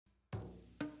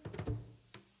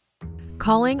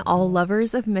calling all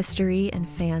lovers of mystery and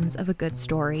fans of a good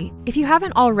story. If you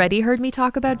haven't already heard me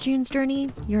talk about June's Journey,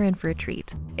 you're in for a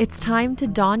treat. It's time to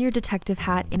don your detective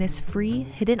hat in this free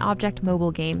hidden object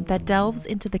mobile game that delves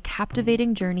into the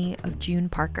captivating journey of June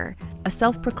Parker, a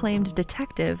self-proclaimed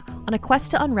detective on a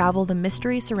quest to unravel the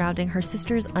mystery surrounding her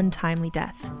sister's untimely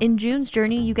death. In June's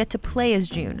Journey, you get to play as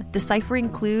June, deciphering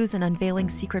clues and unveiling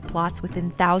secret plots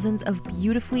within thousands of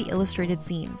beautifully illustrated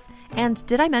scenes. And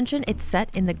did I mention it's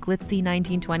set in the glitzy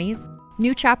 1920s?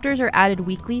 New chapters are added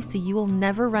weekly, so you will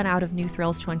never run out of new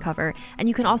thrills to uncover, and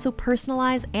you can also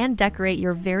personalize and decorate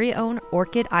your very own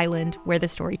Orchid Island where the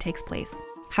story takes place.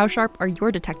 How sharp are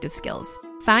your detective skills?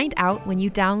 Find out when you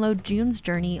download June's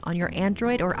Journey on your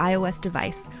Android or iOS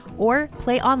device, or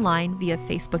play online via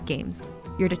Facebook Games.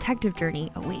 Your detective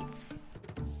journey awaits.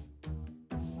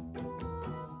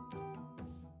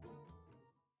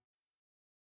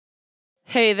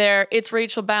 Hey there, it's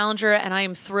Rachel Ballinger, and I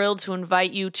am thrilled to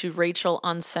invite you to Rachel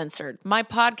Uncensored, my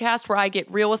podcast where I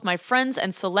get real with my friends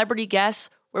and celebrity guests,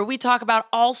 where we talk about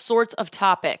all sorts of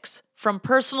topics. From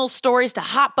personal stories to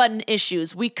hot-button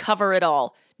issues, we cover it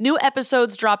all. New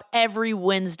episodes drop every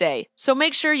Wednesday, so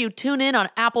make sure you tune in on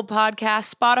Apple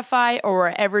Podcasts, Spotify, or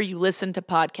wherever you listen to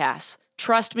podcasts.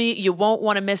 Trust me, you won't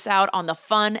want to miss out on the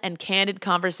fun and candid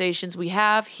conversations we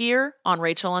have here on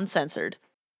Rachel Uncensored.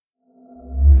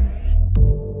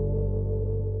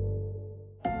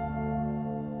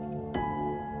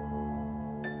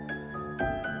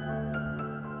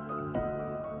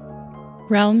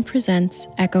 Realm presents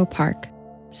Echo Park,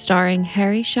 starring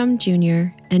Harry Shum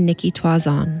Jr. and Nikki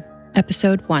Toison.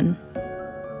 Episode 1.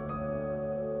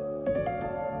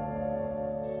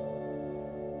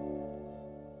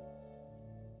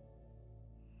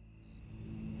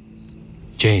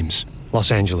 James, Los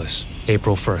Angeles,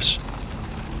 April 1st.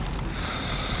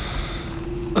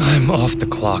 I'm off the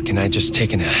clock and I'd just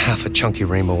taken half a chunky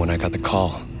rainbow when I got the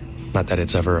call. Not that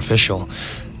it's ever official.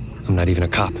 I'm not even a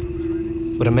cop.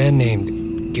 But a man named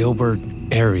Gilbert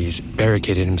Aries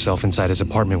barricaded himself inside his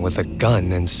apartment with a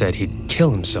gun and said he'd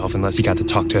kill himself unless he got to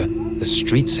talk to the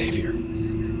street savior.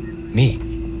 Me.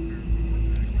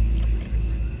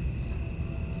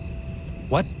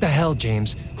 What the hell,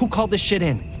 James? Who called this shit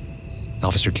in?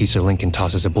 Officer Kisa Lincoln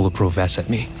tosses a bulletproof vest at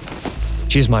me.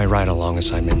 She's my ride-along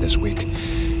assignment this week,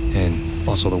 and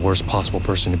also the worst possible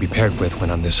person to be paired with when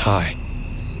I'm this high.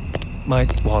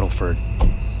 Mike Waddleford.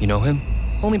 You know him?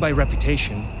 Only by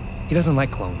reputation. He doesn't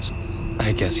like clones.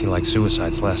 I guess he likes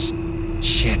suicides less.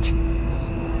 Shit.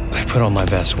 I put on my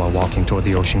vest while walking toward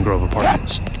the Ocean Grove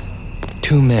apartments.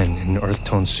 Two men in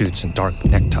earth-tone suits and dark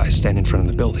neckties stand in front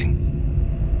of the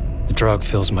building. The drug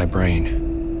fills my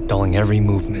brain, dulling every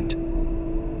movement,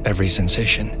 every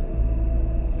sensation.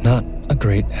 Not a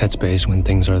great headspace when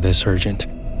things are this urgent.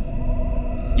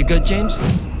 You good, James?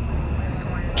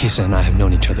 Kisa and I have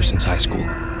known each other since high school.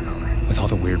 With all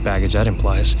the weird baggage that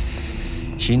implies,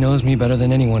 she knows me better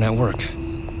than anyone at work,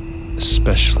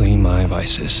 especially my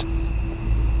vices.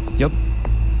 Yup.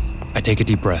 I take a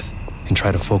deep breath and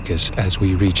try to focus as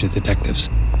we reach the detectives,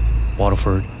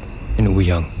 Waddleford and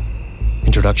Young.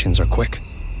 Introductions are quick.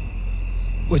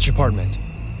 Which apartment?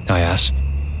 I ask.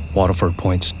 Waddleford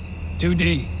points.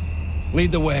 2D.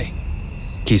 Lead the way.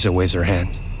 Kisa waves her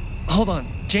hand. Hold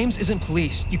on. James isn't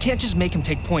police. You can't just make him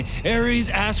take point. Aries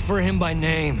asked for him by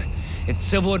name. It's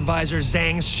Civil Advisor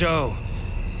Zhang's show.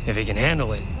 If he can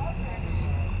handle it.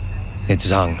 It's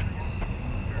Zhang.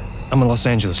 I'm a Los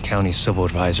Angeles County Civil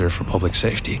Advisor for Public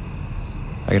Safety.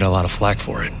 I get a lot of flack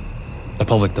for it. The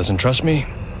public doesn't trust me.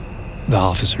 The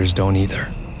officers don't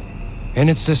either. And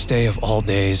it's this day of all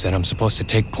days that I'm supposed to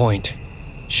take point.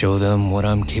 Show them what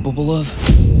I'm capable of.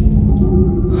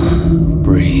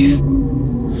 Breathe.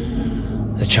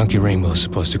 The chunky rainbow's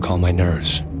supposed to calm my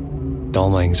nerves, dull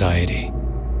my anxiety.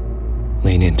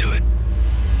 Lean into it.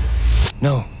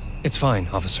 No, it's fine,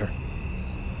 officer.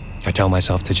 I tell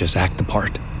myself to just act the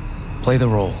part. Play the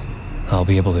role. I'll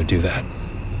be able to do that.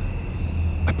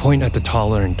 I point at the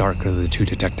taller and darker of the two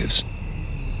detectives.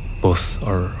 Both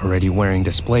are already wearing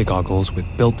display goggles with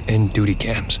built-in duty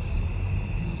cams.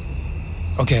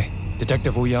 Okay,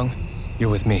 Detective Wu Young, you're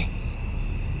with me.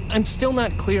 I'm still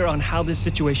not clear on how this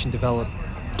situation developed,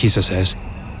 Kisa says,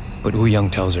 but Wu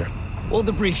Young tells her, we'll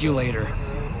debrief you later.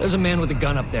 There's a man with a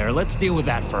gun up there. Let's deal with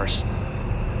that first.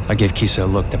 I give Kisa a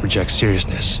look that projects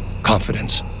seriousness,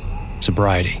 confidence,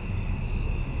 sobriety.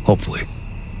 Hopefully.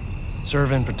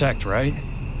 Serve and protect, right?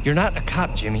 You're not a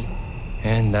cop, Jimmy.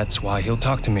 And that's why he'll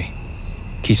talk to me.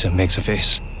 Kisa makes a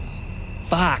face.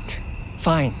 Fuck.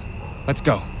 Fine. Let's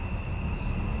go.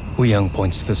 Wu Young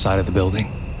points to the side of the building.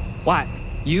 What?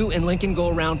 You and Lincoln go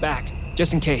around back,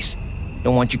 just in case.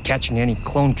 Don't want you catching any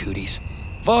clone cooties.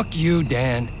 Fuck you,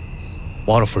 Dan.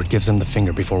 Waterford gives him the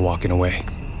finger before walking away.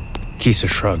 Kisa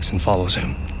shrugs and follows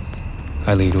him.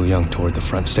 I lead Young toward the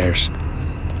front stairs.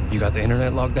 You got the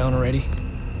internet locked down already?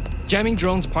 Jamming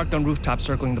drones parked on rooftops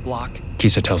circling the block,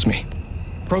 Kisa tells me.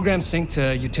 Program synced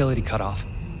to utility cutoff.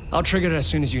 I'll trigger it as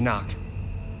soon as you knock.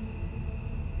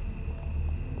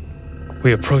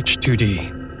 We approach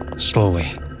 2D,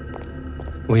 slowly.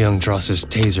 Young draws his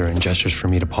taser and gestures for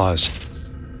me to pause.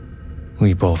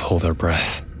 We both hold our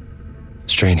breath,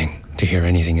 straining to hear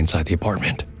anything inside the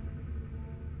apartment.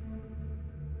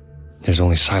 There's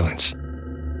only silence.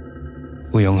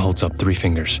 Young holds up 3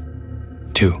 fingers.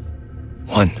 2,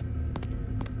 1.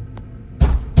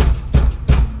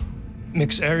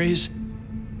 Mix Aries,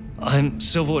 I'm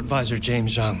Civil Advisor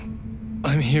James Shum.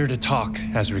 I'm here to talk,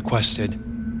 as requested.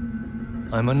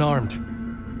 I'm unarmed.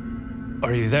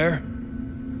 Are you there?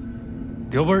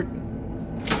 Gilbert?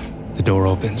 The door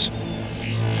opens,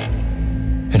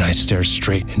 and I stare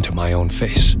straight into my own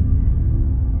face.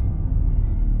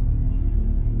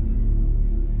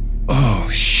 Oh,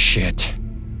 shit.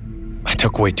 I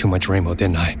took way too much rainbow,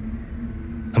 didn't I?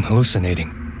 I'm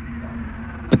hallucinating.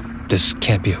 But this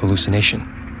can't be a hallucination.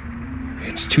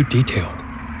 It's too detailed.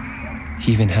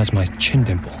 He even has my chin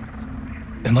dimple.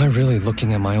 Am I really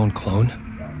looking at my own clone?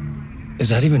 Is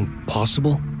that even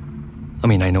possible? I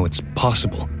mean, I know it's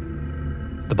possible.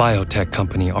 The biotech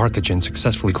company Arcogen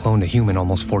successfully cloned a human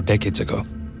almost 4 decades ago.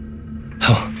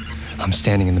 Hell, I'm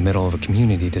standing in the middle of a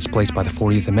community displaced by the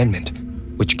 40th Amendment,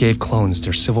 which gave clones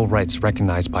their civil rights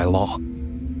recognized by law.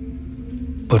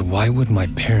 But why would my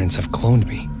parents have cloned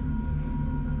me?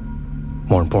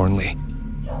 More importantly,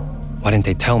 why didn't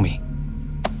they tell me?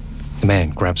 The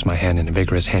man grabs my hand in a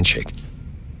vigorous handshake.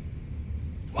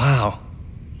 Wow,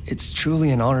 it's truly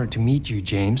an honor to meet you,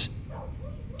 James.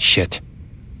 Shit,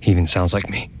 he even sounds like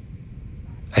me.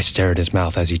 I stare at his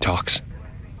mouth as he talks.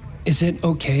 Is it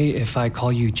okay if I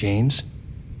call you James?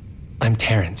 I'm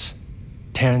Terrence.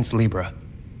 Terrence Libra.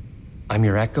 I'm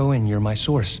your echo and you're my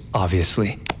source,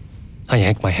 obviously. I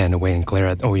yank my hand away and glare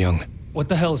at Young. What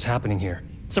the hell is happening here?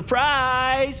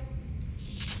 Surprise!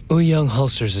 Young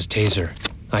holsters his taser.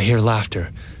 I hear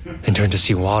laughter and turn to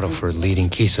see Waddleford leading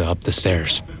Kisa up the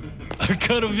stairs. I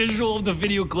got a visual of the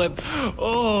video clip.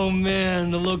 Oh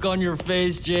man, the look on your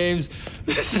face, James.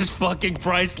 This is fucking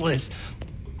priceless.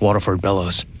 Waterford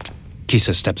bellows.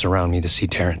 Kisa steps around me to see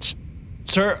Terrence.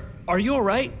 Sir, are you all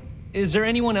right? Is there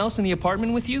anyone else in the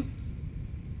apartment with you?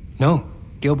 No,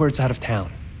 Gilbert's out of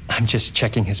town. I'm just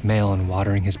checking his mail and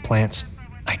watering his plants.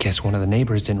 I guess one of the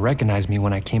neighbors didn't recognize me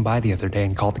when I came by the other day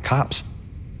and called the cops.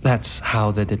 That's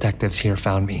how the detectives here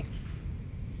found me.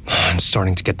 I'm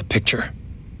starting to get the picture.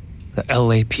 The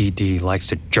LAPD likes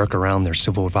to jerk around their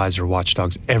civil advisor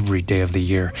watchdogs every day of the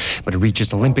year, but it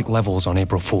reaches Olympic levels on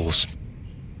April Fools.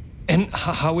 And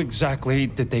how exactly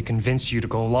did they convince you to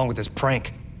go along with this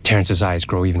prank? Terrence's eyes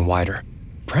grow even wider.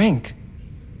 Prank?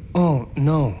 Oh,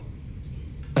 no.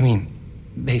 I mean,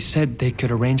 they said they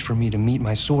could arrange for me to meet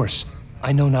my source.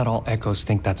 I know not all echoes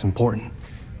think that's important,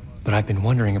 but I've been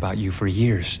wondering about you for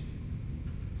years.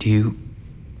 Do you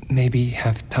maybe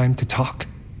have time to talk?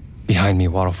 Behind me,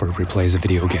 Waddleford replays the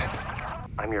video again.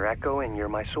 I'm your echo and you're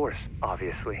my source,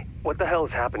 obviously. What the hell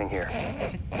is happening here?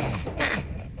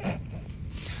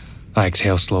 I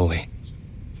exhale slowly,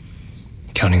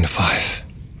 counting to 5.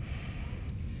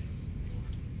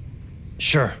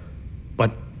 Sure,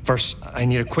 but first I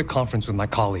need a quick conference with my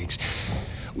colleagues.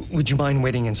 Would you mind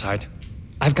waiting inside?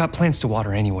 I've got plants to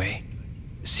water anyway.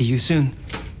 See you soon.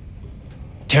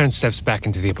 Terrence steps back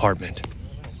into the apartment.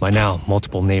 By now,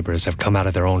 multiple neighbors have come out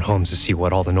of their own homes to see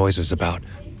what all the noise is about.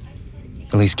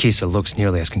 At least Kisa looks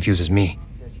nearly as confused as me.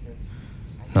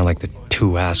 Not like the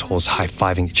 2 assholes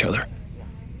high-fiving each other.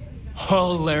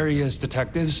 Hilarious,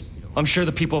 detectives. I'm sure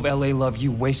the people of LA love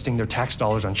you wasting their tax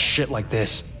dollars on shit like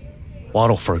this.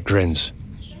 Waddleford grins.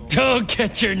 Don't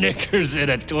get your knickers in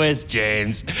a twist,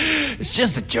 James. It's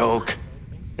just a joke.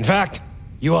 In fact,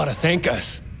 you ought to thank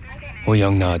us.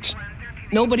 Young nods.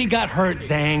 Nobody got hurt,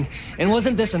 Zhang. And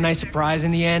wasn't this a nice surprise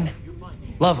in the end?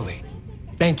 Lovely.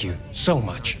 Thank you so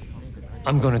much.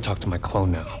 I'm going to talk to my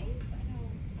clone now.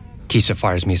 Kisa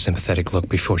fires me a sympathetic look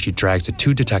before she drags the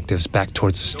 2 detectives back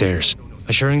towards the stairs,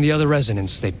 assuring the other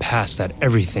residents they pass that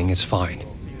everything is fine.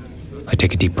 I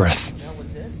take a deep breath.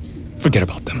 Forget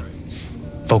about them.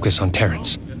 Focus on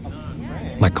Terrence.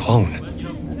 My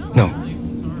clone. No,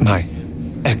 my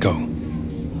echo.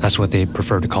 That's what they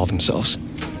prefer to call themselves.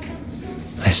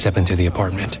 I step into the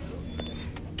apartment.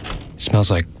 It smells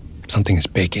like something is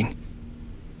baking.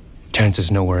 Terrence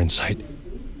is nowhere in sight.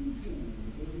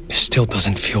 It still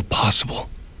doesn't feel possible.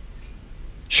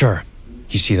 Sure,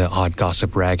 You see the odd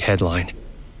gossip rag headline.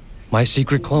 My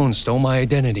secret clone stole my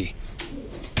identity.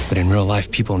 But in real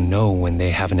life, people know when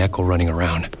they have an echo running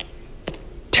around.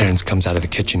 Terrence comes out of the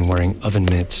kitchen wearing oven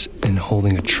mitts and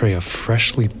holding a tray of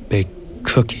freshly baked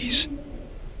cookies.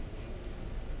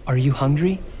 Are you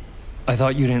hungry? I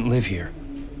thought you didn't live here.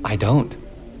 I don't.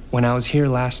 When I was here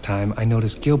last time, I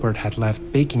noticed Gilbert had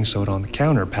left baking soda on the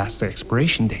counter past the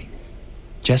expiration date.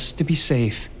 Just to be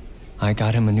safe, I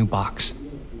got him a new box.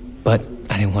 But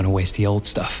I didn't want to waste the old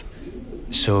stuff.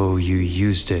 So you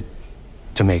used it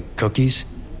to make cookies?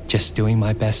 Just doing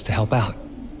my best to help out.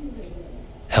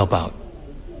 Help out.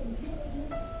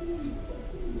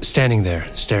 Standing there,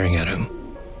 staring at him,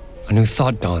 a new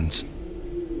thought dawns.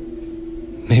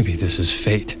 Maybe this is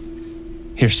fate.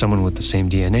 Here's someone with the same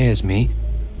DNA as me.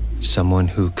 Someone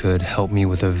who could help me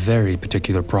with a very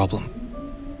particular problem.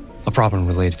 A problem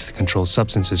related to the controlled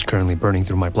substances currently burning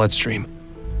through my bloodstream.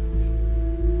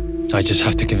 I just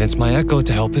have to convince my echo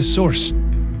to help his source.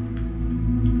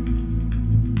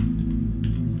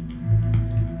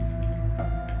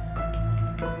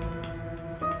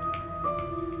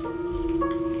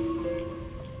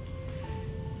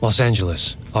 Los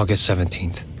Angeles, August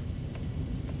 17th.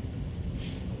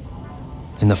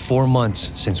 In the 4 months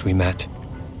since we met,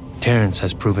 Terrence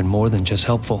has proven more than just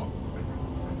helpful.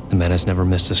 The man has never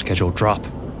missed a scheduled drop.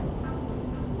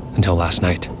 Until last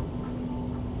night.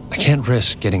 I can't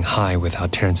risk getting high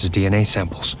without Terrence's DNA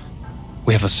samples.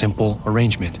 We have a simple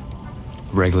arrangement.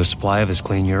 A regular supply of his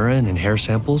clean urine and hair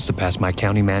samples to pass my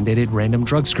county-mandated random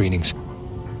drug screenings.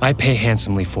 I pay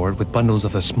handsomely for it with bundles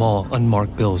of the small,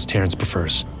 unmarked bills Terrence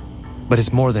prefers. But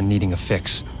it's more than needing a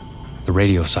fix. The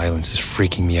radio silence is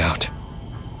freaking me out.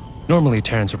 Normally,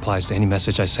 Terrence replies to any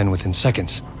message I send within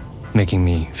seconds, making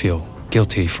me feel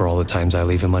guilty for all the times I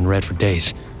leave him unread for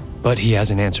days. But he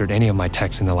hasn't answered any of my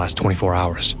texts in the last 24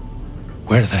 hours.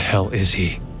 Where the hell is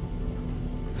he?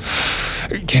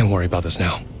 Can't worry about this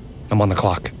now. I'm on the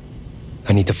clock.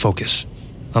 I need to focus.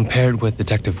 I'm paired with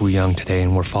Detective Wu Young today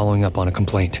and we're following up on a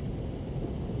complaint.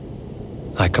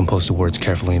 I compose the words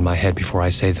carefully in my head before I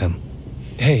say them.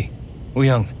 Hey, Wu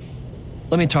Young,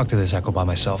 let me talk to this echo by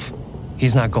myself.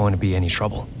 He's not going to be any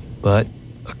trouble, but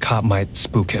a cop might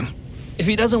spook him. If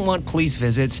he doesn't want police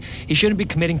visits, he shouldn't be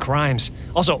committing crimes.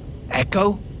 Also,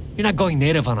 Echo? You're not going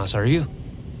native on us, are you?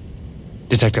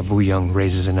 Detective Wu Young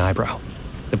raises an eyebrow.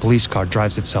 The police car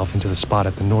drives itself into the spot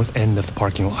at the north end of the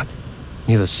parking lot,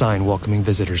 near the sign welcoming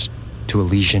visitors to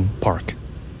Elysian Park.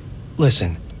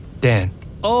 Listen, Dan.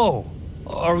 Oh,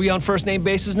 are we on first name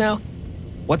basis now?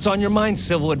 What's on your mind,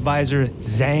 Civil Advisor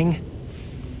Zhang?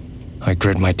 I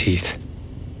grit my teeth.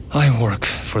 I work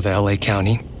for the LA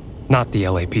County, not the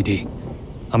LAPD.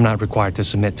 I'm not required to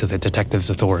submit to the detective's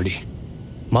authority.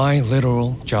 My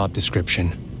literal job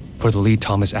description for the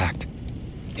Lee-Thomas Act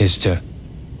is to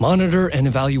monitor and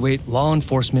evaluate law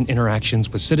enforcement interactions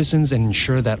with citizens and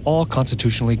ensure that all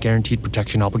constitutionally guaranteed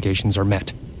protection obligations are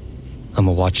met. I'm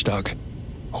a watchdog,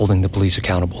 holding the police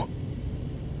accountable.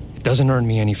 It doesn't earn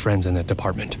me any friends in the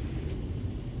department.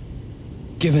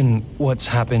 Given what's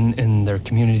happened in their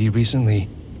community recently,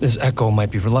 this echo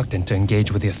might be reluctant to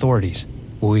engage with the authorities.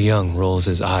 Wu Young rolls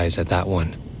his eyes at that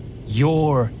one.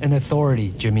 You're an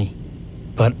authority, Jimmy.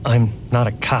 But I'm not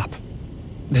a cop.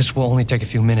 This will only take a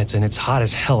few minutes and it's hot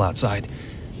as hell outside.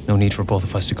 No need for both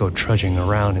of us to go trudging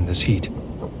around in this heat.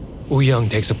 Wu Young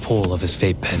takes a pull of his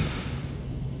vape pen.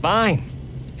 Fine.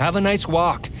 Have a nice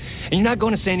walk. And you're not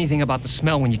going to say anything about the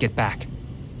smell when you get back.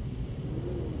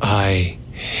 I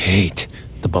hate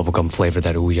the bubblegum flavor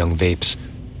that Wu Young vapes.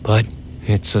 But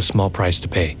it's a small price to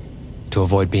pay to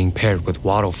avoid being paired with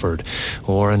Waddleford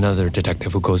or another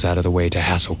detective who goes out of the way to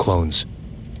hassle clones.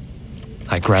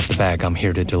 I grab the bag I'm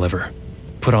here to deliver,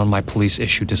 put on my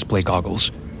police-issue display goggles,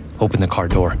 open the car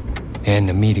door, and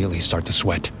immediately start to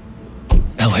sweat.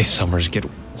 LA summers get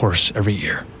worse every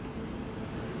year.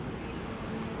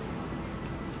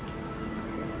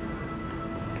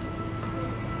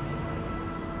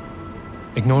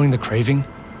 Ignoring the craving,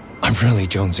 I'm really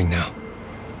jonesing now.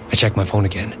 I check my phone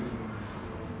again.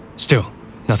 Still,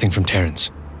 nothing from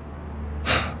Terrence.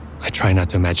 I try not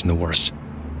to imagine the worst.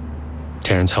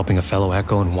 Terrence helping a fellow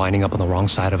Echo and winding up on the wrong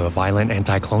side of a violent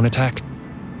anti-clone attack.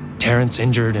 Terrence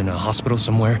injured in a hospital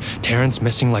somewhere. Terrence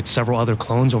missing like several other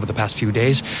clones over the past few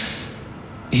days.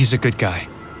 He's a good guy.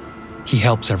 He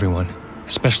helps everyone,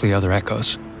 especially other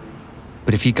Echoes.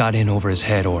 But if he got in over his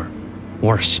head, or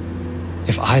worse,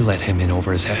 if I let him in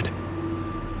over his head,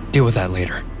 deal with that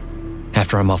later.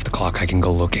 After I'm off the clock, I can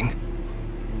go looking.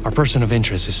 Our person of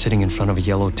interest is sitting in front of a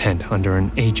yellow tent under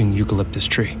an aging eucalyptus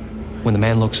tree. When the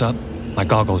man looks up, my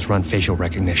goggles run facial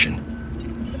recognition.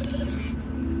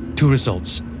 2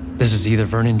 results. This is either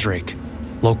Vernon Drake,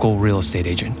 local real estate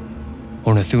agent,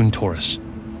 or Nathun Taurus,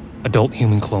 adult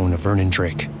human clone of Vernon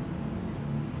Drake.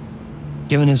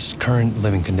 Given his current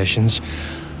living conditions,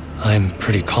 I'm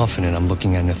pretty confident I'm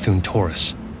looking at Nathun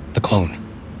Taurus, the clone,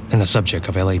 and the subject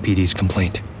of LAPD's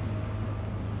complaint.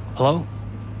 Hello?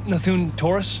 Nathun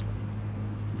Taurus?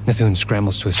 Nathun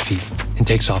scrambles to his feet and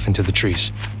takes off into the trees.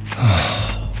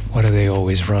 Why do they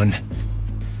always run?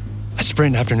 I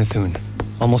sprint after Nathun.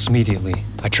 Almost immediately,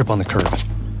 I trip on the curb.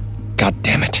 God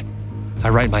damn it. I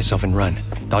right myself and run,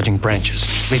 dodging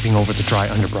branches, leaping over the dry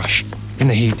underbrush. In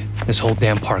the heat, this whole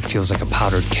damn park feels like a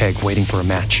powdered keg waiting for a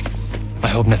match. I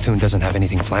hope Nathun doesn't have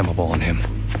anything flammable on him.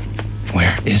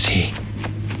 Where is he?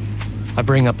 I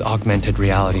bring up the augmented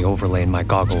reality overlay in my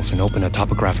goggles and open a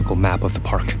topographical map of the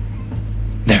park.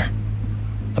 There,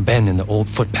 a bend in the old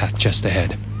footpath just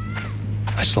ahead.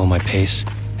 I slow my pace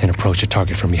and approach a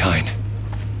target from behind.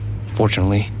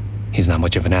 Fortunately, he's not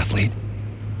much of an athlete.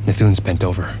 Nathun's bent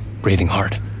over, breathing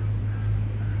hard.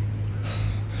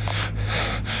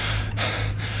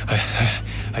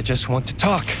 I just want to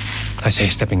talk, I say,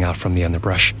 stepping out from the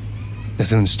underbrush.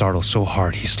 Nathun startles so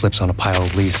hard he slips on a pile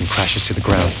of leaves and crashes to the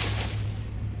ground.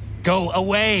 Go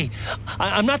away!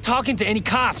 I'm not talking to any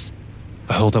cops!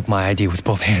 I hold up my ID with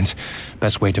both hands,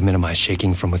 best way to minimize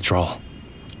shaking from withdrawal.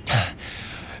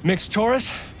 Mixed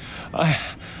Taurus?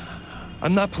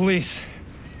 I'm not police.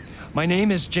 My name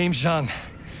is James Zhang.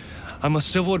 I'm a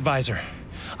civil advisor.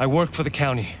 I work for the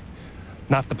county,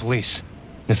 not the police.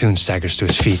 Nathun staggers to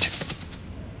his feet.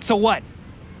 So what?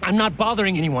 I'm not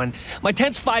bothering anyone. My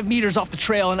tent's 5 meters off the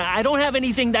trail, and I don't have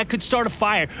anything that could start a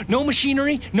fire. No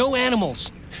machinery, no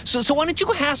animals. So why don't you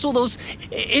go hassle those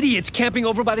idiots camping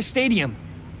over by the stadium?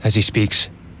 As he speaks,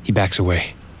 he backs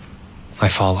away. I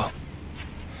follow.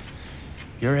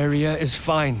 Your area is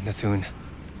fine, Nathun.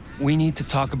 We need to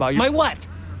talk about your— My what?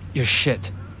 Your shit,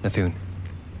 Nathun.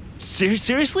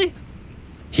 Seriously?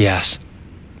 He asks.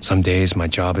 Some days my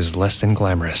job is less than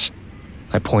glamorous.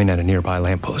 I point at a nearby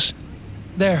lamppost.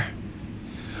 There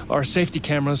are safety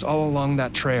cameras all along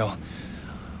that trail.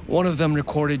 One of them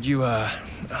recorded you,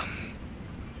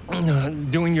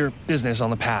 doing your business on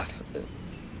the path.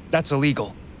 That's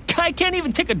illegal. I can't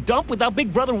even take a dump without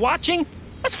Big Brother watching?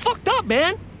 That's fucked up,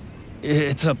 man.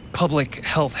 It's a public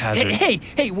health hazard.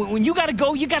 Hey, when you gotta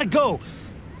go, you gotta go.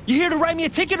 You here to write me a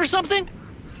ticket or something?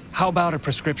 How about a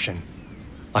prescription?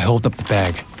 I hold up the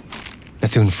bag.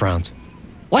 Nathun frowns.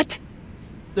 What?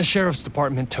 The sheriff's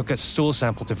department took a stool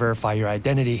sample to verify your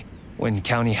identity. When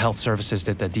County Health Services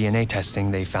did the DNA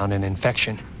testing, they found an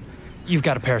infection. You've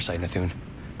got a parasite, Nathun.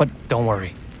 But don't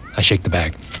worry. I shake the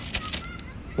bag.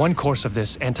 One course of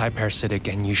this anti-parasitic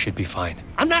and you should be fine.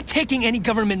 I'm not taking any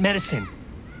government medicine.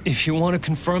 If you want to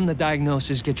confirm the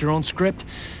diagnosis, get your own script,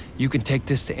 you can take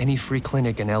this to any free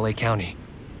clinic in LA County.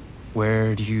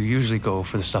 Where do you usually go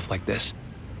for the stuff like this?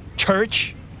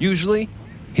 Church, usually,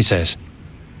 he says.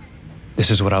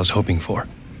 This is what I was hoping for.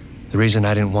 The reason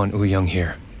I didn't want Young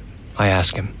here. I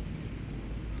ask him.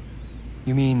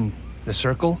 You mean the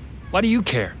circle? Why do you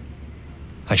care?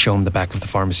 I show him the back of the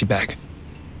pharmacy bag.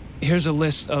 Here's a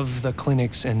list of the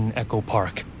clinics in Echo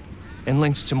Park, and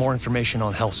links to more information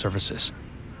on health services.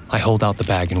 I hold out the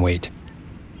bag and wait.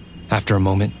 After a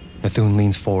moment, Nathun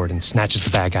leans forward and snatches the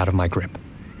bag out of my grip.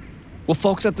 Will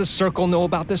folks at the circle know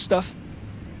about this stuff?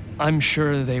 I'm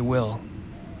sure they will.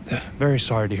 Very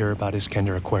sorry to hear about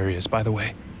Iskender Aquarius, by the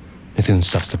way. Nathun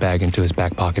stuffs the bag into his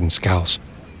back pocket and scowls.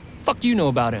 Fuck you know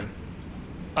about him?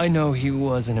 I know he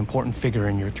was an important figure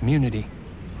in your community.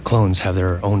 Clones have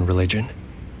their own religion.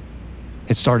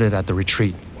 It started at the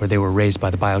retreat, where they were raised by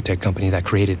the biotech company that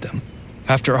created them.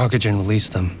 After Argogen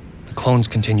released them, the clones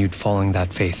continued following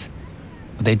that faith.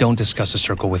 But they don't discuss the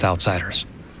circle with outsiders.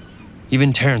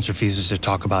 Even Terrence refuses to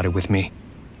talk about it with me.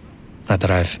 Not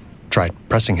that I've tried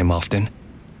pressing him often.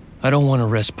 I don't want to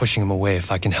risk pushing him away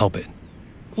if I can help it.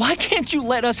 Why can't you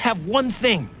let us have one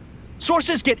thing?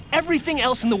 Sources get everything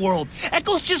else in the world.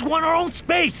 Echoes just want our own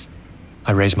space.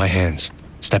 I raise my hands,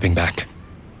 stepping back.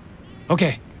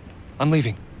 Okay, I'm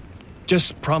leaving.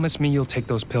 Just promise me you'll take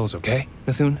those pills, okay,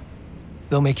 Nathun?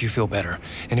 They'll make you feel better,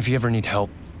 and if you ever need help,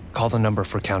 call the number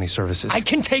for county services. I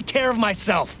can take care of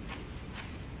myself!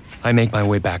 I make my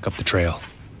way back up the trail.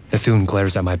 Nathun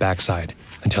glares at my backside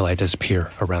until I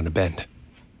disappear around a bend.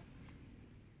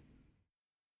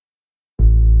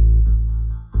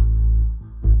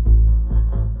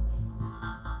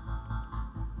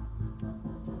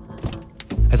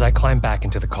 As I climb back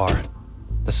into the car,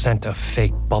 the scent of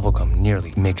fake bubblegum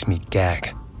nearly makes me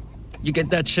gag. You get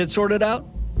that shit sorted out?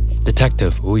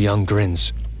 Detective Young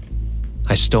grins.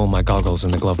 I stole my goggles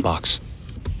in the glove box.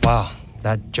 Wow,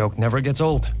 that joke never gets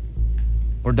old.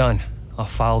 We're done. I'll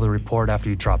file the report after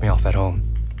you drop me off at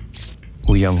home.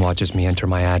 Wu Young watches me enter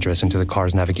my address into the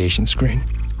car's navigation screen.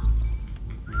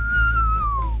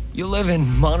 You live in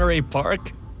Monterey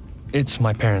Park? It's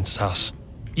my parents' house.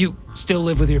 You still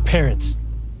live with your parents?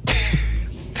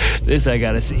 This I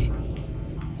gotta see.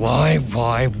 Why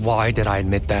did I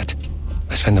admit that?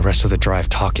 I spend the rest of the drive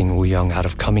talking Wu Young out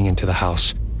of coming into the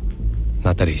house.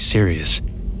 Not that he's serious.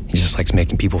 He just likes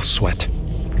making people sweat.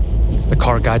 The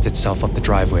car guides itself up the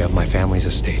driveway of my family's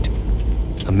estate.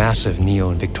 A massive neo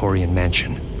and Victorian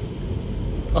mansion.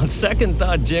 On second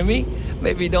thought, Jimmy,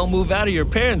 maybe don't move out of your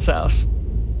parents' house.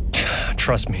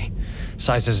 Trust me,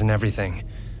 sizes and everything.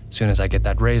 As soon as I get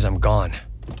that raise, I'm gone.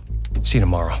 See you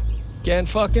tomorrow. Can't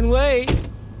fucking wait.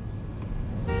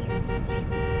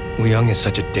 Wu Young is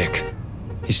such a dick.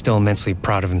 He's still immensely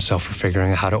proud of himself for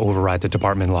figuring out how to override the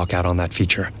department lockout on that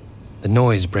feature. The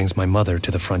noise brings my mother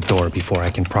to the front door before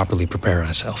I can properly prepare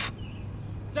myself.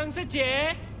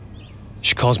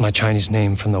 She calls my Chinese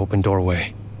name from the open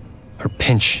doorway. Her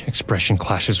pinch expression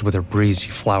clashes with her breezy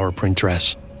flower print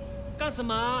dress.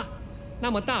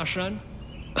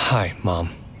 Hi, Mom.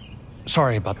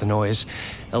 Sorry about the noise.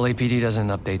 LAPD doesn't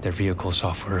update their vehicle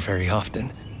software very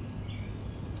often.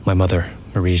 My mother,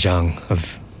 Marie Zhang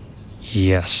of...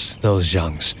 Yes, those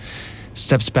Zhangs,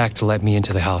 steps back to let me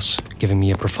into the house, giving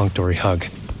me a perfunctory hug.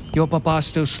 Your papa's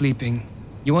still sleeping.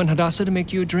 You want Hadassah to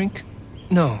make you a drink?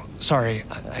 No, sorry,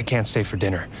 I can't stay for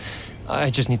dinner.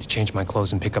 I just need to change my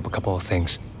clothes and pick up a couple of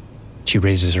things. She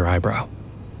raises her eyebrow.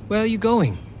 Where are you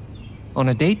going? On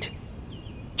a date?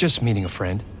 Just meeting a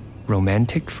friend.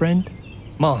 Romantic friend?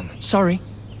 Mom, sorry.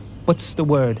 What's the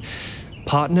word?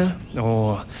 Partner?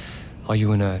 Or are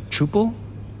you in a trouble?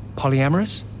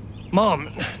 Polyamorous?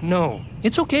 Mom, no.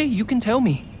 It's okay, you can tell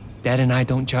me. Dad and I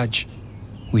don't judge.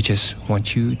 We just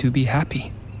want you to be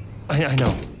happy. I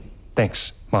know.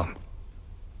 Thanks, Mom.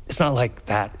 It's not like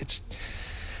that. It's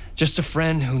just a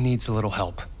friend who needs a little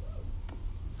help.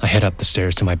 I head up the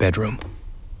stairs to my bedroom.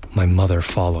 My mother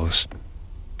follows.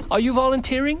 Are you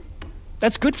volunteering?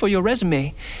 That's good for your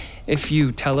resume. If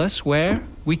you tell us where,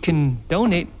 we can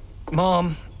donate.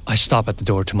 Mom, I stop at the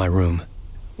door to my room.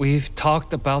 We've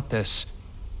talked about this.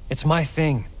 It's my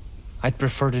thing. I'd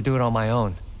prefer to do it on my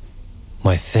own.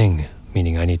 My thing,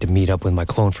 meaning I need to meet up with my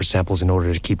clone for samples in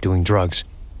order to keep doing drugs.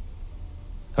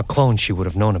 A clone she would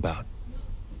have known about.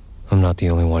 I'm not the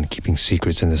only one keeping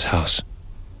secrets in this house.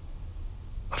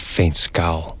 A faint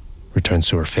scowl returns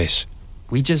to her face.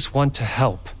 We just want to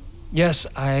help. Yes,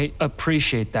 I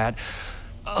appreciate that.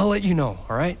 I'll let you know,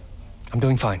 all right? I'm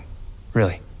doing fine.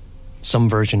 Really. Some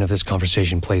version of this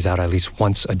conversation plays out at least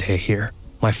once a day here.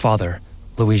 My father,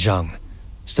 Louis Zhang,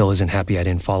 still isn't happy I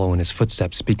didn't follow in his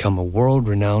footsteps to become a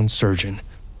world-renowned surgeon.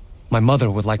 My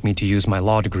mother would like me to use my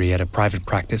law degree at a private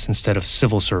practice instead of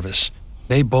civil service.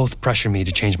 They both pressure me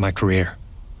to change my career.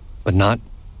 But not,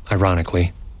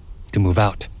 ironically, to move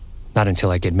out. Not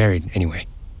until I get married, anyway.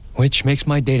 Which makes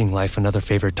my dating life another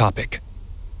favorite topic.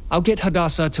 I'll get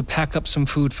Hadassah to pack up some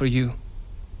food for you.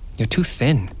 You're too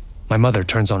thin. My mother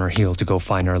turns on her heel to go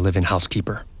find our live-in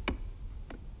housekeeper.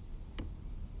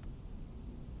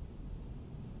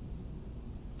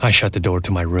 I shut the door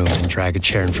to my room and drag a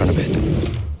chair in front of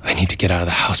it. I need to get out of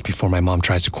the house before my mom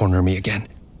tries to corner me again.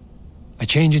 I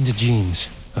change into jeans,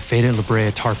 a faded La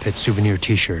Brea Tar Pit souvenir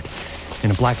t-shirt,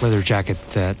 and a black leather jacket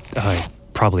that I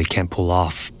probably can't pull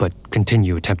off, but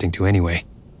continue attempting to anyway.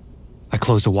 I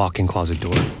close the walk-in closet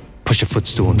door, push a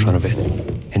footstool in front of it,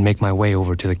 and make my way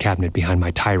over to the cabinet behind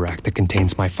my tie rack that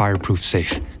contains my fireproof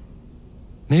safe.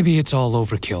 Maybe it's all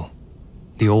overkill.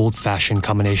 The old-fashioned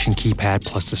combination keypad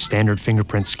plus the standard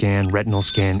fingerprint scan, retinal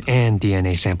scan, and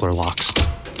DNA sampler locks.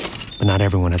 But not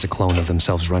everyone has a clone of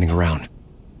themselves running around.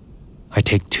 I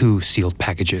take 2 sealed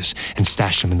packages and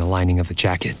stash them in the lining of the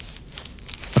jacket.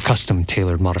 A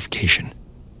custom-tailored modification.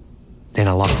 Then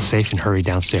I lock the safe and hurry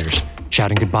downstairs,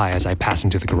 shouting goodbye as I pass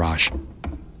into the garage.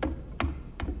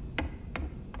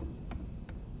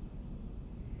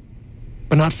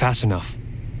 But not fast enough.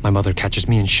 My mother catches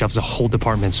me and shoves a whole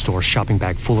department store shopping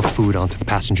bag full of food onto the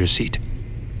passenger seat.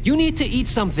 You need to eat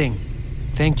something.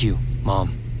 Thank you,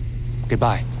 Mom.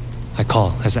 Goodbye. I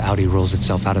call as the Audi rolls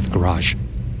itself out of the garage.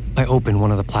 I open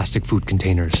one of the plastic food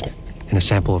containers and a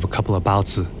sample of a couple of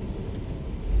baozi.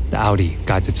 The Audi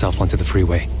guides itself onto the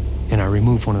freeway, and I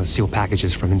remove one of the sealed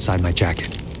packages from inside my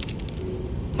jacket.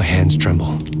 My hands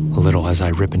tremble a little as I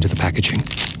rip into the packaging.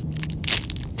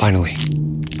 Finally,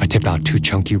 I tip out 2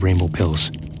 chunky rainbow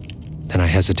pills. Then I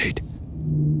hesitate.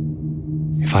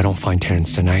 If I don't find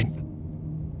Terrence tonight...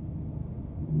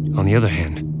 On the other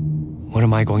hand, what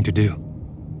am I going to do?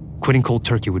 Quitting cold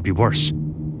turkey would be worse.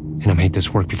 And I made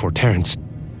this work before Terrence.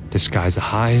 disguised the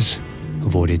highs,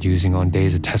 avoided using on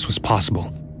days a test was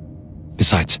possible.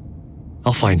 Besides,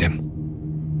 I'll find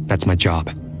him. That's my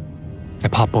job. I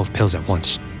pop both pills at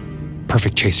once.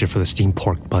 Perfect chaser for the steamed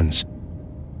pork buns.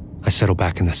 I settle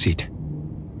back in the seat.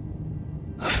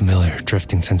 A familiar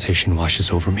drifting sensation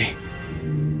washes over me.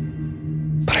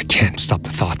 But I can't stop the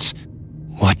thoughts.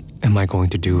 What am I going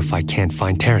to do if I can't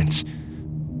find Terrence?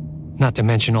 Not to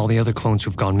mention all the other clones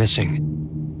who've gone missing.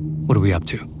 What are we up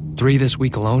to? 3 this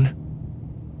week alone?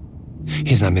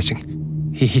 He's not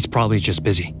missing. He's probably just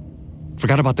busy.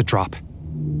 Forgot about the drop.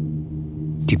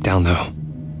 Deep down, though,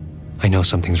 I know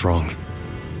something's wrong.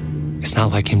 It's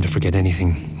not like him to forget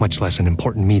anything, much less an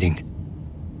important meeting.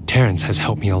 Terrence has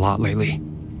helped me a lot lately.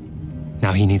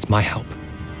 Now he needs my help.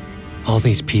 All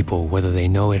these people, whether they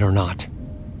know it or not,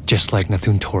 just like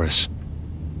Nathun Taurus,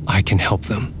 I can help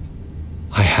them.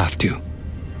 I have to.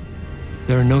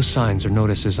 There are no signs or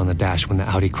notices on the dash when the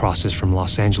Audi crosses from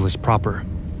Los Angeles proper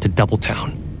to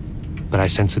Doubletown, but I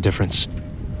sense a difference.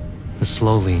 The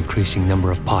slowly increasing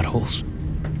number of potholes,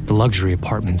 the luxury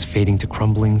apartments fading to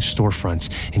crumbling storefronts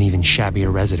and even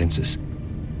shabbier residences.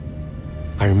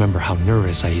 I remember how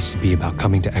nervous I used to be about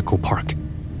coming to Echo Park.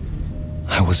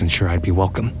 I wasn't sure I'd be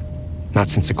welcome, not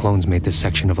since the clones made this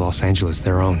section of Los Angeles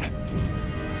their own.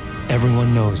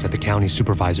 Everyone knows that the county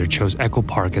supervisor chose Echo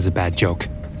Park as a bad joke.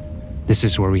 This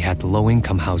is where we had the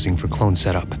low-income housing for clones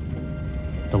set up.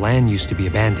 The land used to be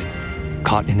abandoned,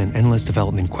 caught in an endless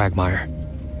development quagmire.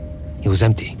 It was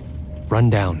empty, run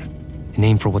down, a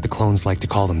name for what the clones like to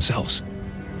call themselves.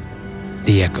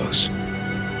 The Echoes.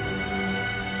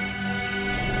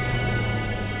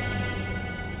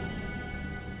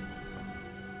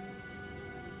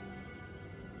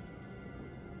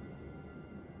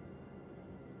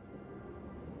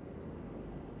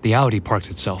 The Audi parks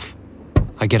itself.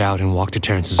 I get out and walk to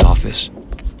Terrence's office,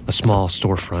 a small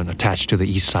storefront attached to the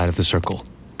east side of the circle.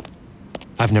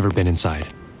 I've never been inside.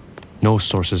 No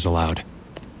sources allowed.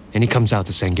 And he comes out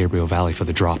to San Gabriel Valley for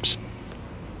the drops.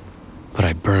 But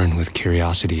I burn with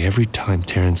curiosity every time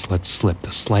Terrence lets slip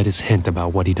the slightest hint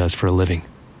about what he does for a living.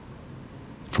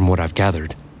 From what I've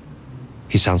gathered,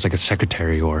 he sounds like a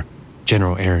secretary or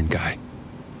general errand guy.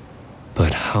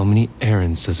 But how many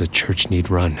errands does a church need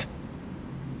run?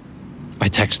 I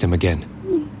text him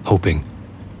again, hoping,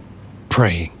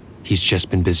 praying he's just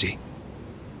been busy.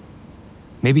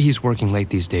 Maybe he's working late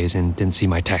these days and didn't see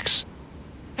my texts.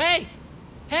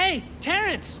 Hey,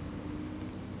 Terrence!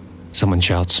 Someone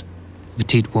shouts. A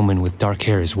petite woman with dark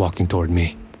hair is walking toward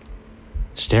me,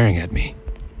 staring at me.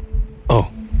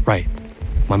 Oh, right.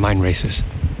 My mind races,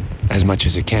 as much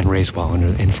as it can race while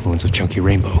under the influence of Chunky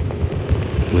Rainbow,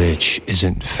 which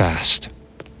isn't fast.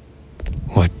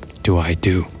 What do I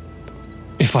do?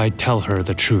 If I tell her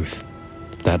the truth,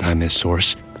 that I'm his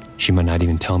source, she might not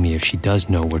even tell me if she does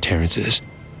know where Terrence is.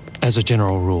 As a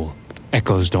general rule,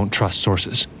 Echoes don't trust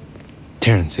sources.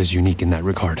 Terrence is unique in that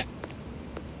regard.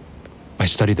 I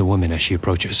study the woman as she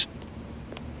approaches.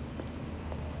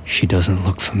 She doesn't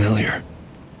look familiar.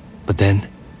 But then,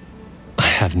 I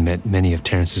haven't met many of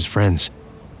Terrence's friends.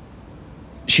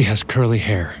 She has curly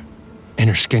hair, and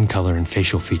her skin color and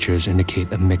facial features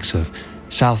indicate a mix of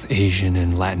South Asian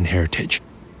and Latin heritage.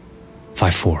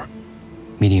 5'4",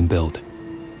 medium build.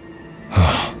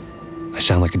 Oh, I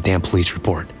sound like a damn police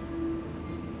report.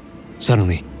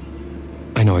 Suddenly,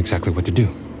 I know exactly what to do.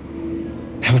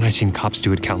 Haven't I seen cops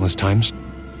do it countless times?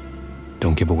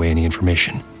 Don't give away any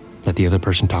information. Let the other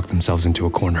person talk themselves into a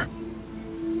corner.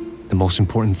 The most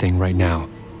important thing right now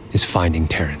is finding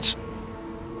Terrence.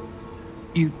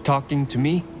 You talking to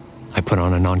me? I put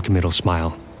on a non-committal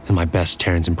smile and my best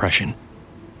Terrence impression.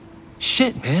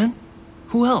 Shit, man.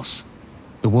 Who else?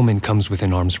 The woman comes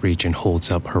within arm's reach and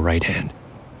holds up her right hand,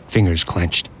 fingers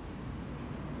clenched.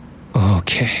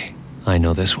 Okay, I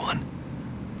know this one.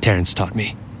 Terrence taught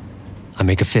me. I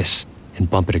make a fist and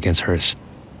bump it against hers.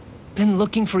 Been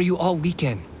looking for you all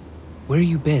weekend. Where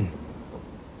you been?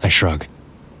 I shrug.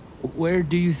 Where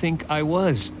do you think I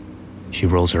was? She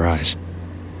rolls her eyes.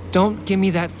 Don't give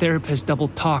me that therapist double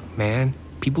talk, man.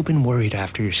 People been worried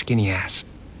after your skinny ass.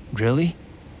 Really?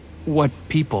 What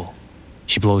people?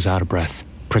 She blows out a breath,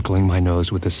 prickling my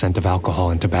nose with the scent of alcohol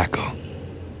and tobacco.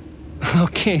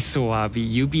 Okay, Suabi,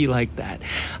 you be like that.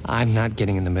 I'm not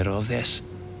getting in the middle of this.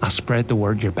 I'll spread the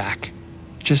word you're back.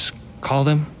 Just call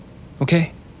them,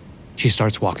 okay? She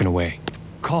starts walking away.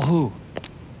 Call who?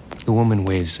 The woman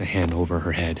waves a hand over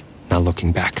her head, not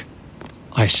looking back.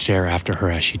 I stare after her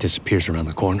as she disappears around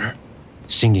the corner,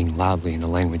 singing loudly in a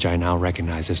language I now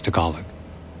recognize as Tagalog.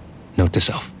 Note to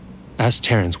self. Ask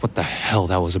Terrence what the hell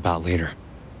that was about later.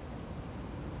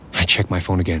 I check my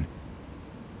phone again.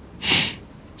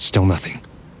 Still nothing.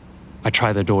 I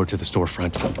try the door to the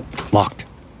storefront. Locked.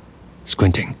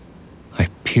 Squinting, I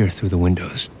peer through the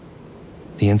windows.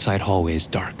 The inside hallway is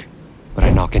dark, but I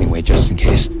knock anyway just in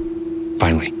case.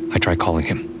 Finally, I try calling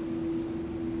him.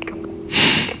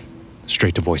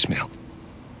 Straight to voicemail.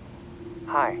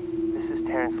 Hi, this is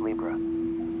Terrence Libra.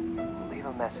 Leave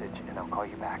a message and I'll call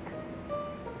you back.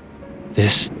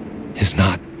 This is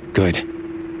not good.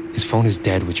 His phone is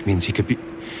dead, which means he could be...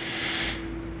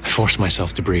 I force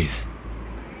myself to breathe.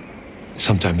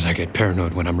 Sometimes I get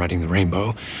paranoid when I'm riding the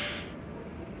rainbow.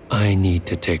 I need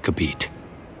to take a beat.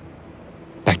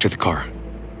 Back to the car.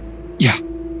 Yeah,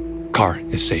 car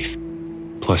is safe.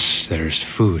 Plus, there's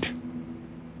food.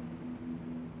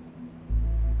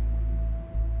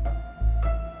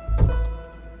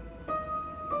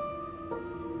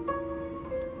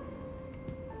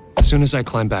 As soon as I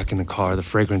climb back in the car, the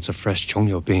fragrance of fresh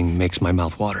cheongyobing makes my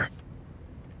mouth water.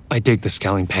 I dig the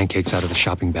scallion pancakes out of the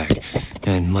shopping bag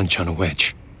and munch on a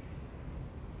wedge.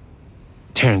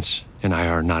 Terrence and I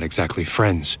are not exactly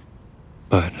friends,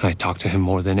 but I talk to him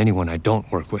more than anyone I don't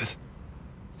work with,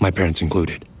 my parents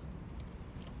included.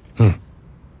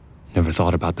 Never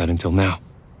thought about that until now.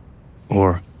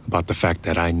 Or about the fact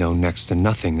that I know next to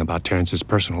nothing about Terrence's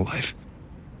personal life.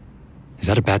 Is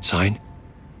that a bad sign?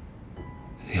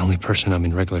 The only person I'm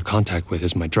in regular contact with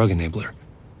is my drug enabler,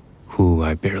 who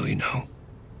I barely know.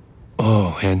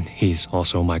 Oh, and he's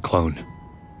also my clone.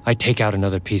 I take out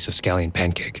another piece of scallion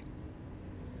pancake.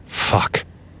 Fuck.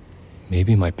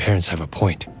 Maybe my parents have a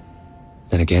point.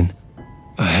 Then again,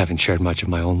 I haven't shared much of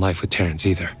my own life with Terrence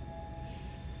either.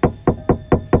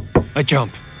 I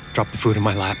jump, drop the food in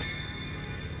my lap.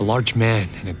 A large man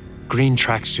in a green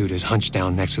tracksuit is hunched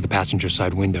down next to the passenger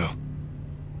side window.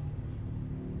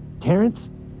 Terrence?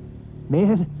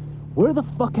 Man, where the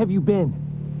fuck have you been?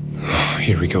 Oh,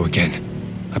 here we go again.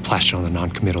 I plaster on a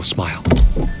non-committal smile.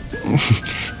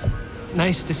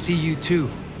 Nice to see you too.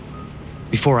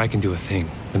 Before I can do a thing,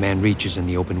 the man reaches in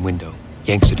the open window,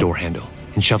 yanks the door handle,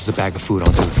 and shoves a bag of food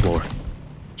onto the floor.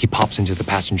 He pops into the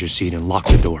passenger seat and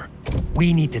locks the door.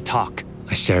 We need to talk.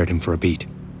 I stare at him for a beat.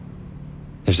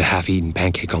 There's a half-eaten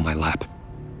pancake on my lap.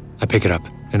 I pick it up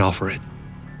and offer it.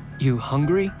 You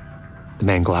hungry? The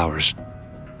man glowers.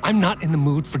 I'm not in the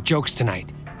mood for jokes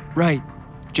tonight. Right,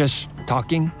 just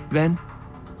talking, then?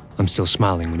 I'm still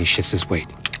smiling when he shifts his weight.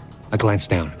 I glance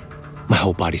down. My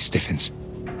whole body stiffens.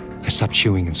 I stop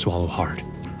chewing and swallow hard,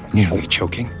 nearly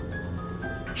choking.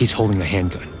 He's holding a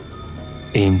handgun,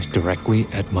 aimed directly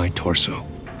at my torso.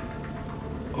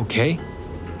 Okay?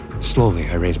 Slowly,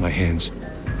 I raise my hands.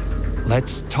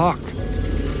 Let's talk.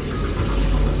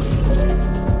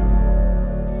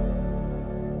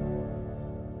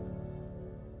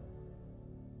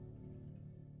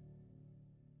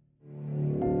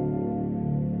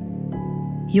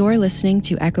 You're listening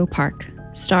to Echo Park,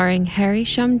 starring Harry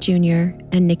Shum Jr.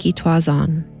 and Nikki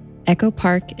Toison. Echo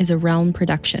Park is a Realm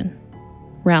production.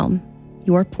 Realm,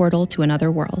 your portal to another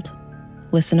world.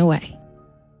 Listen away.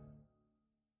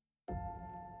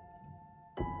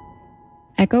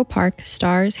 Echo Park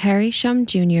stars Harry Shum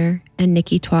Jr. and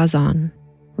Nikki Toison.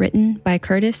 Written by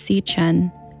Curtis C. Chen,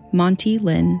 Monty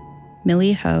Lin,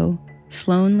 Millie Ho,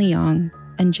 Sloan Leong,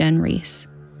 and Jen Reese.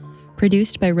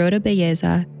 Produced by Rhoda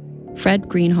Belleza, Fred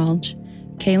Greenhalgh,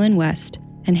 Kaylin West,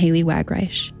 and Haley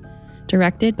Wagreich.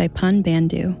 Directed by Pun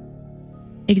Bandhu.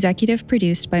 Executive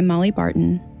produced by Molly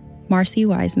Barton, Marcy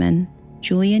Wiseman,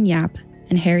 Julian Yap,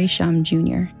 and Harry Shum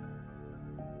Jr.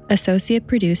 Associate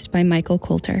produced by Michael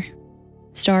Coulter.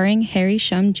 Starring Harry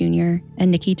Shum Jr.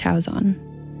 and Nikki Toison.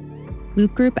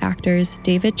 Loop Group actors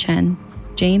David Chen,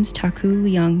 James Taku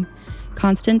Leung,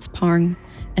 Constance Parng,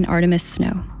 and Artemis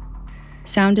Snow.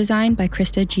 Sound design by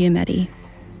Krista Giametti.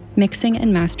 Mixing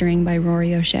and mastering by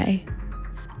Rory O'Shea.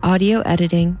 Audio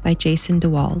editing by Jason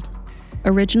DeWald.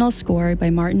 Original score by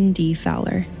Martin D.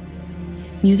 Fowler.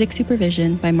 Music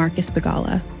supervision by Marcus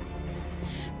Bagala.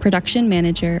 Production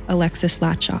manager Alexis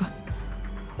Latshaw.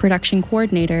 Production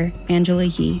coordinator Angela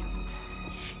Yee.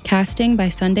 Casting by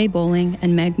Sunday Bowling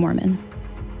and Meg Mormon.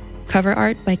 Cover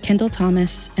art by Kendall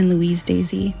Thomas and Louise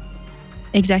Daisy.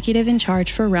 Executive in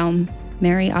charge for Realm,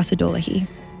 Mary Asadolahi.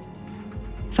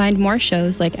 Find more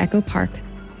shows like Echo Park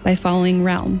by following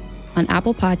Realm on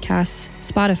Apple Podcasts,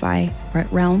 Spotify, or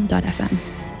at realm.fm.